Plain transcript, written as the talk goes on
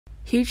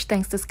Huge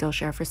thanks to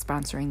Skillshare for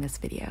sponsoring this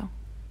video.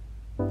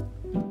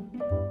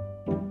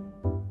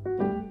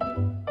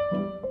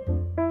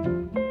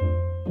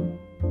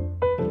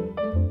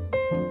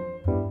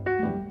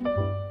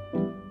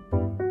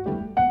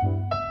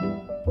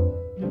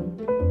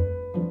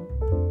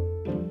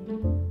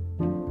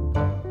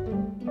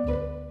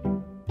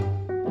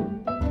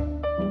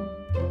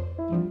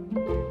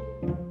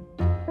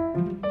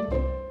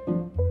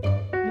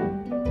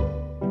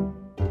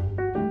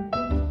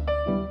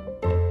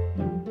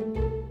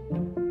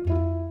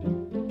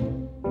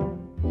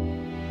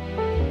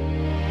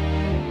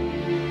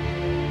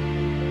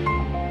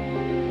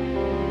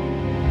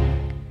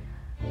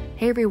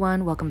 Hey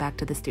everyone, welcome back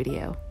to the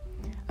studio.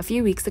 A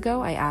few weeks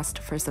ago, I asked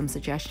for some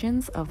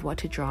suggestions of what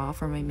to draw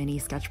for my mini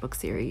sketchbook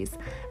series,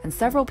 and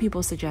several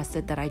people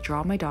suggested that I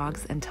draw my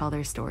dogs and tell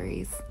their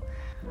stories.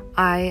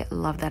 I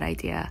love that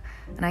idea,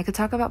 and I could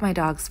talk about my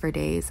dogs for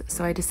days,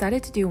 so I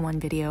decided to do one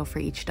video for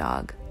each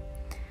dog.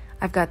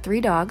 I've got 3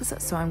 dogs,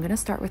 so I'm going to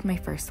start with my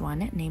first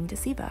one, named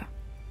Zeva.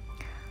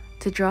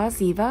 To draw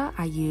Zeva,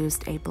 I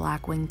used a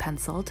black wing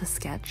pencil to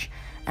sketch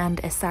and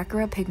a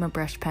Sakura Pigma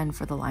brush pen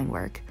for the line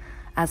work.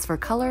 As for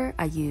color,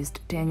 I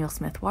used Daniel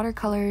Smith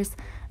watercolors,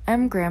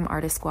 M. Graham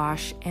Artist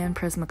Gouache, and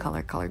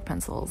Prismacolor colored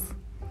pencils.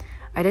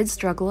 I did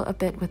struggle a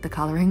bit with the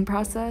coloring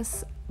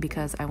process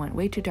because I went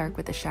way too dark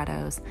with the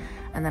shadows,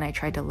 and then I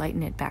tried to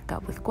lighten it back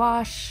up with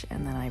gouache,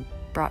 and then I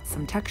brought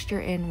some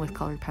texture in with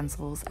colored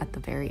pencils at the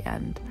very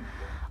end.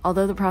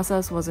 Although the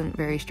process wasn't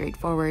very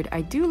straightforward,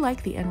 I do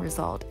like the end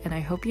result, and I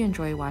hope you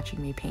enjoy watching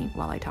me paint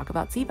while I talk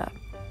about Zeva.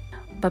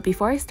 But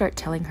before I start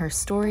telling her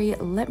story,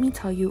 let me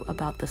tell you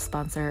about the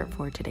sponsor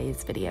for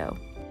today's video.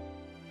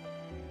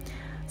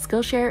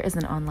 Skillshare is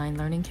an online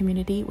learning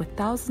community with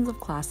thousands of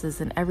classes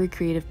in every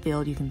creative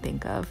field you can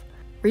think of.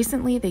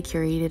 Recently, they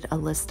curated a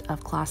list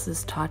of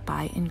classes taught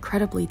by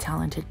incredibly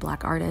talented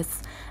Black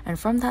artists, and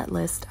from that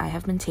list, I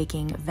have been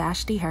taking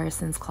Vashti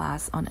Harrison's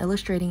class on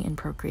illustrating in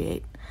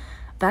Procreate.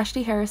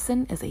 Vashti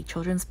Harrison is a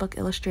children's book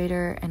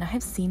illustrator, and I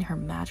have seen her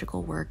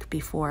magical work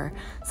before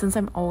since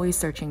I'm always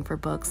searching for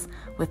books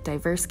with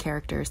diverse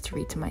characters to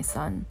read to my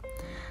son.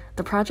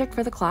 The project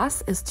for the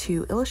class is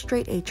to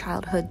illustrate a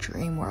childhood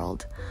dream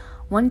world.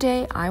 One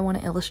day, I want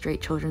to illustrate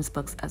children's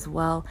books as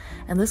well,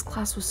 and this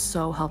class was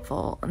so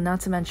helpful, not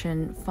to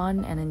mention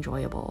fun and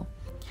enjoyable.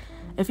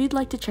 If you'd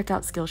like to check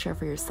out Skillshare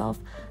for yourself,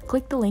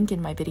 click the link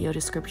in my video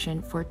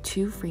description for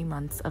 2 free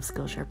months of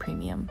Skillshare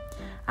Premium.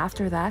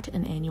 After that,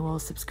 an annual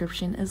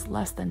subscription is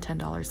less than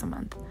 $10 a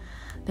month.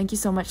 Thank you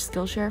so much,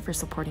 Skillshare, for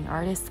supporting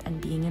artists and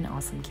being an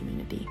awesome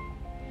community.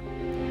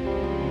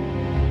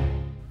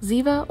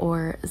 Zeva,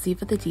 or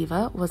Zeva the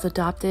Diva, was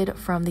adopted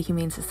from the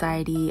Humane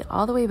Society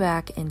all the way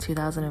back in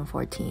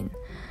 2014.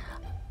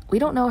 We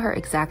don't know her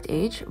exact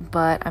age,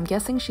 but I'm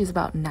guessing she's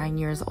about 9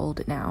 years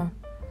old now.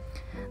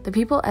 The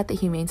people at the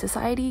Humane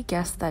Society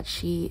guess that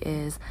she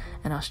is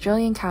an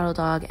Australian cattle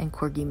dog and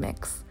corgi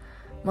mix.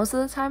 Most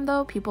of the time,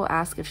 though, people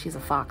ask if she's a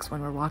fox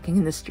when we're walking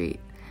in the street.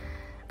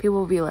 People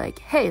will be like,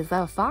 "Hey, is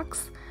that a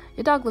fox?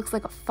 Your dog looks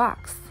like a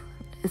fox."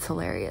 It's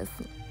hilarious.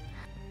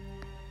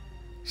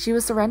 She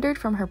was surrendered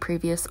from her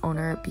previous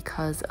owner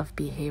because of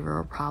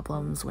behavioral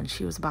problems when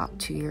she was about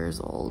 2 years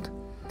old.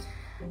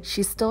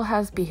 She still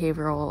has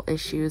behavioral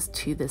issues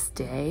to this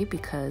day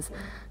because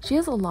she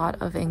has a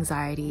lot of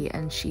anxiety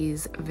and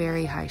she's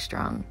very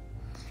high-strung.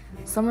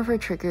 Some of her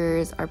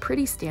triggers are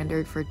pretty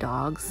standard for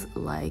dogs,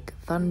 like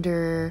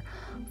thunder,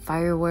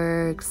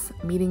 fireworks,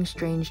 meeting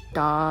strange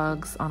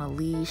dogs on a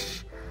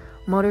leash,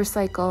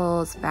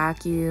 motorcycles,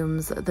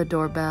 vacuums, the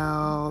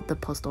doorbell, the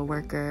postal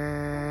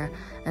worker,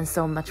 and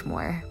so much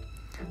more.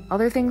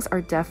 Other things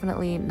are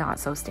definitely not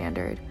so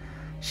standard.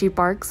 She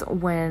barks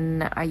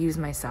when I use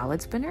my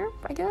salad spinner,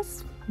 I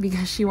guess,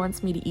 because she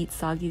wants me to eat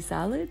soggy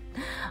salad.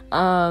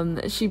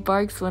 She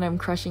barks when I'm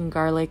crushing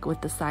garlic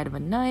with the side of a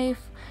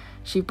knife.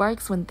 She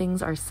barks when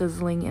things are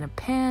sizzling in a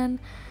pan.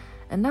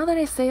 And now that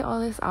I say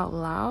all this out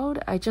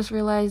loud, I just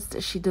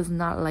realized she does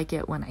not like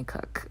it when I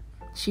cook.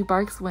 She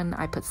barks when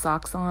I put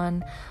socks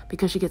on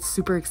because she gets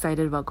super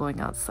excited about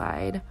going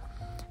outside.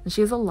 And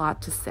she has a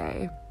lot to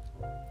say.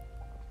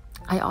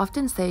 I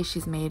often say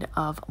she's made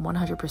of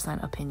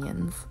 100%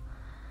 opinions.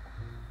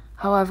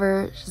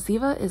 However,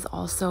 Zeva is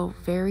also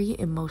very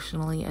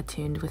emotionally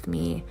attuned with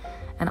me,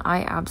 and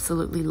I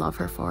absolutely love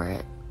her for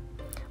it.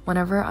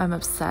 Whenever I'm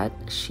upset,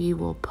 she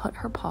will put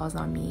her paws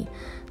on me,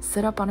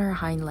 sit up on her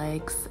hind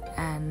legs,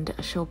 and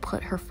she'll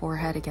put her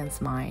forehead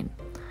against mine.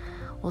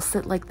 We'll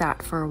sit like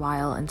that for a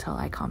while until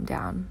I calm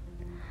down.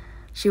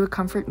 She would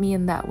comfort me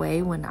in that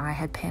way when I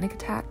had panic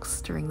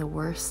attacks during the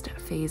worst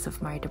phase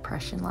of my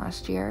depression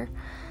last year,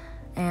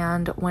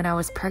 and when I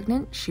was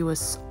pregnant, she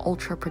was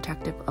ultra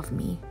protective of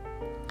me.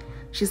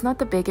 She's not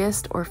the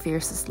biggest or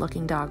fiercest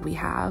looking dog we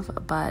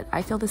have, but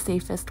I feel the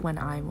safest when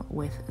I'm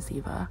with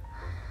Zeva.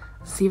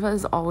 Zeva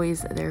is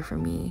always there for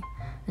me,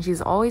 and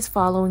she's always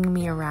following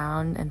me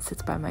around and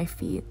sits by my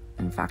feet.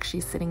 In fact,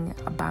 she's sitting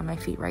by my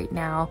feet right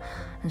now,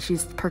 and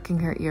she's perking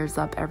her ears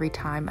up every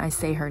time I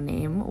say her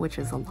name, which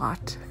is a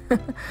lot.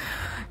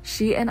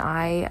 She and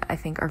I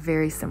think, are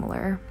very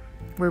similar.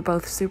 We're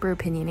both super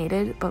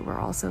opinionated, but we're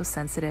also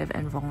sensitive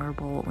and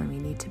vulnerable when we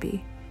need to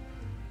be.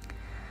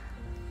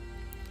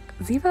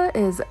 Zeva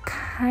is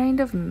kind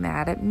of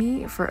mad at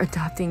me for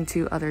adopting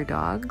 2 other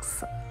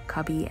dogs,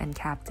 Cubby and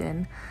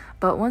Captain,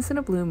 but once in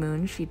a blue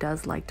moon, she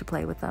does like to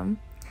play with them.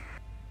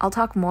 I'll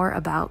talk more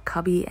about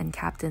Cubby and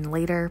Captain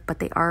later, but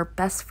they are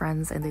best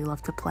friends and they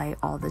love to play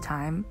all the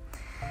time.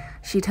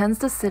 She tends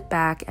to sit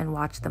back and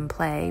watch them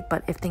play,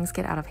 but if things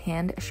get out of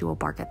hand, she will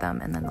bark at them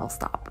and then they'll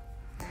stop.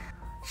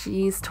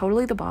 She's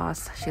totally the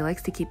boss. She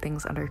likes to keep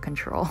things under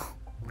control.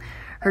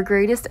 Her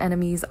greatest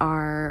enemies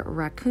are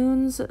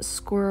raccoons,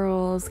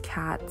 squirrels,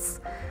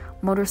 cats,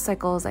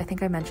 motorcycles, I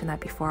think I mentioned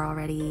that before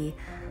already,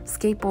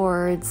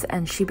 skateboards,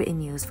 and Shiba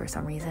Inus for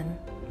some reason.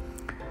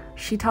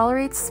 She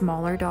tolerates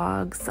smaller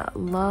dogs,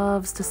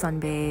 loves to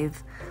sunbathe,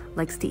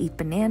 likes to eat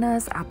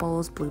bananas,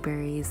 apples,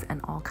 blueberries, and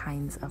all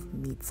kinds of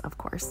meats, of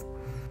course.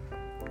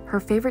 Her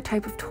favorite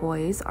type of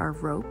toys are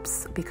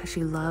ropes because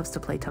she loves to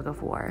play tug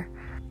of war.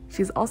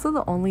 She's also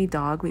the only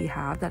dog we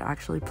have that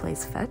actually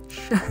plays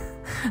fetch.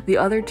 The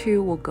other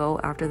 2 will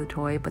go after the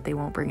toy, but they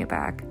won't bring it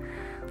back.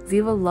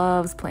 Zeva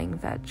loves playing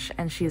fetch,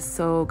 and she is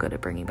so good at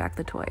bringing back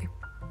the toy.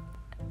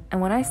 And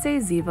when I say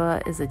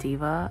Zeva is a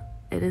diva,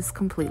 it is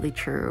completely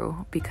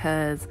true,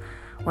 because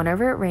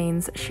whenever it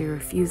rains, she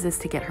refuses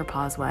to get her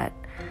paws wet.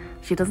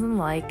 She doesn't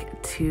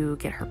like to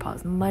get her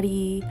paws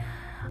muddy,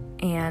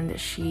 and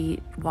she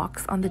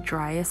walks on the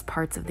driest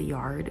parts of the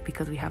yard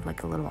because we have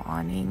like a little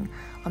awning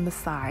on the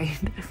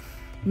side.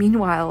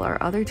 Meanwhile,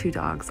 our other 2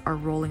 dogs are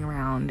rolling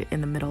around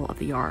in the middle of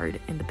the yard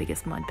in the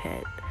biggest mud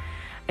pit.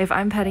 If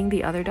I'm petting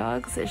the other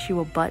dogs, she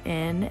will butt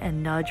in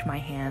and nudge my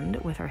hand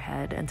with her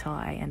head until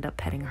I end up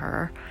petting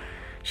her.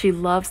 She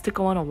loves to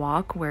go on a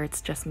walk where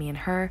it's just me and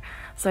her,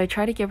 so I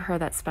try to give her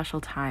that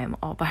special time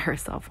all by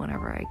herself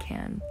whenever I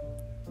can.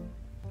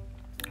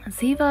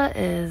 Zeva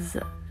is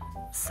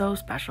so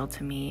special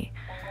to me.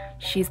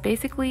 She's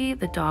basically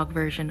the dog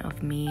version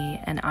of me,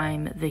 and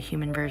I'm the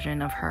human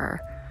version of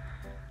her.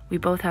 We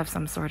both have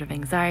some sort of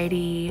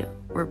anxiety.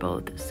 We're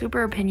both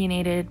super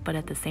opinionated, but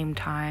at the same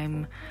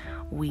time,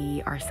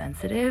 we are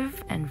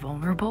sensitive and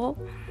vulnerable.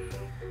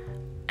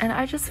 And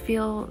I just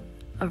feel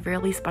a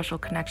really special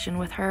connection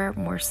with her,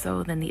 more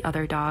so than the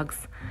other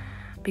dogs,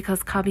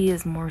 because Cubby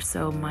is more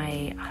so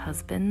my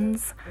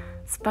husband's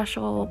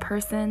special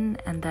person,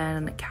 and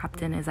then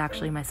Captain is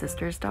actually my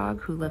sister's dog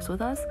who lives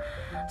with us.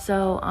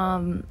 So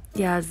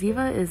yeah,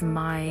 Zeva is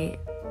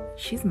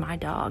she's my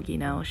dog, you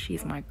know,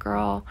 she's my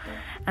girl,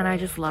 and I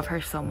just love her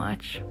so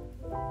much.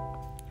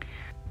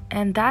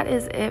 And that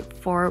is it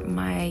for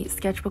my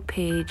sketchbook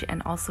page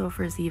and also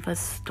for Zeva's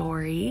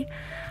story.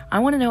 I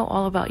want to know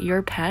all about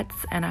your pets,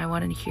 and I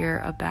want to hear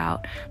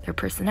about their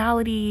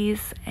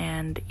personalities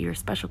and your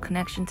special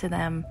connection to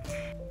them.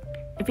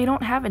 If you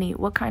don't have any,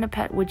 what kind of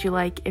pet would you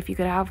like if you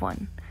could have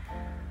one?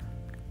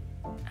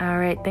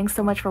 Alright, thanks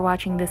so much for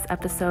watching this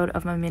episode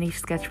of my mini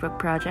sketchbook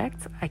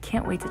project. I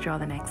can't wait to draw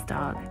the next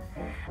dog.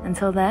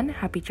 Until then,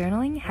 happy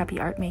journaling, happy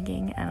art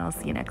making, and I'll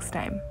see you next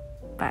time.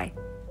 Bye.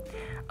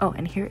 Oh,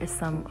 and here is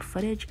some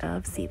footage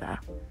of Zeva.